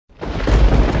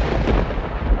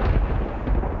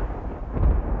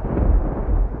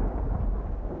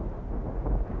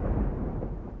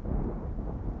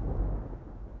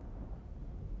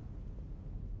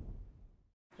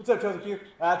What's up, Chosenfew?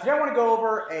 Today I want to go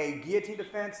over a guillotine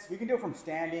defense. You can do it from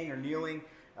standing or kneeling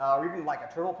or even like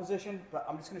a turtle position, but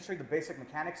I'm just going to show you the basic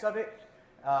mechanics of it.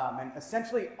 And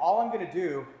essentially all I'm going to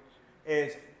do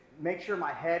is make sure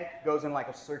my head goes in like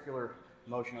a circular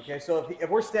motion, okay? So if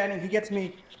we're standing, he gets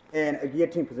me in a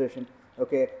guillotine position,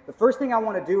 okay? The first thing I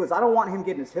want to do is I don't want him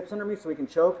getting his hips under me so he can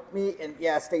choke me and,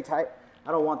 yeah, stay tight.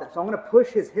 I don't want that. So I'm going to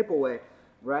push his hip away,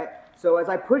 right? So as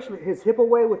I push his hip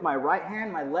away with my right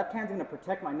hand, my left hand's going to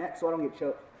protect my neck so I don't get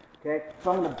choked, okay? So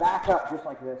I'm going to back up just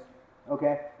like this,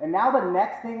 okay? And now the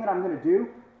next thing that I'm going to do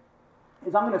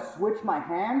is I'm going to switch my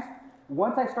hands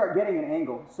once I start getting an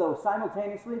angle. So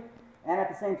simultaneously and at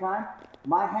the same time,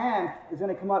 my hand is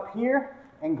going to come up here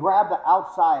and grab the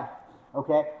outside,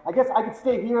 okay? I guess I could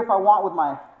stay here if I want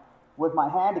with my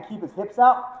hand to keep his hips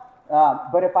out,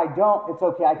 but if I don't, it's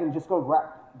okay. I can just go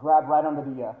grab right under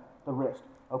the wrist,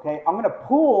 okay? I'm going to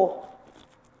pull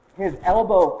his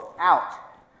elbow out,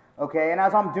 okay? And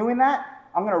as I'm doing that,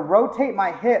 I'm going to rotate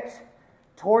my hips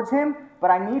towards him,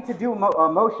 but I need to do a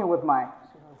motion with my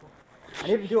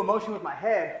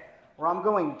head where I'm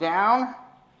going down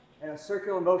in a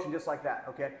circular motion just like that,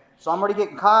 okay? So I'm already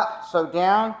getting caught, so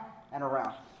down and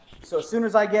around. So as soon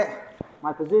as I get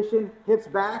my position, hips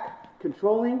back,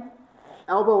 controlling,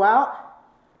 elbow out,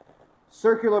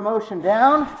 circular motion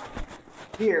down,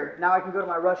 here. Now I can go to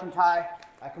my Russian tie,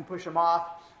 I can push him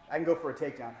off, I can go for a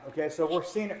takedown, okay? So we're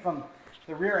seeing it from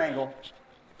the rear angle.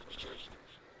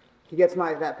 He gets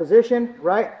that position,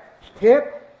 right?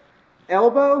 Hip,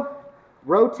 elbow,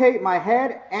 rotate my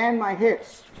head and my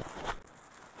hips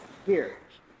here.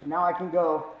 Now I can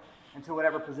go into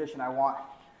whatever position I want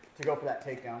to go for that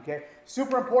takedown, okay?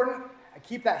 Super important, I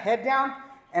keep that head down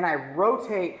and I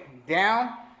rotate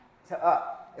down to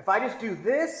up. If I just do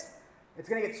this, it's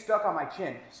gonna get stuck on my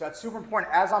chin. So that's super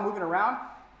important as I'm moving around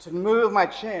to move my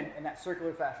chin in that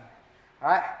circular fashion. All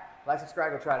right, like,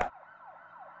 subscribe, go try it out.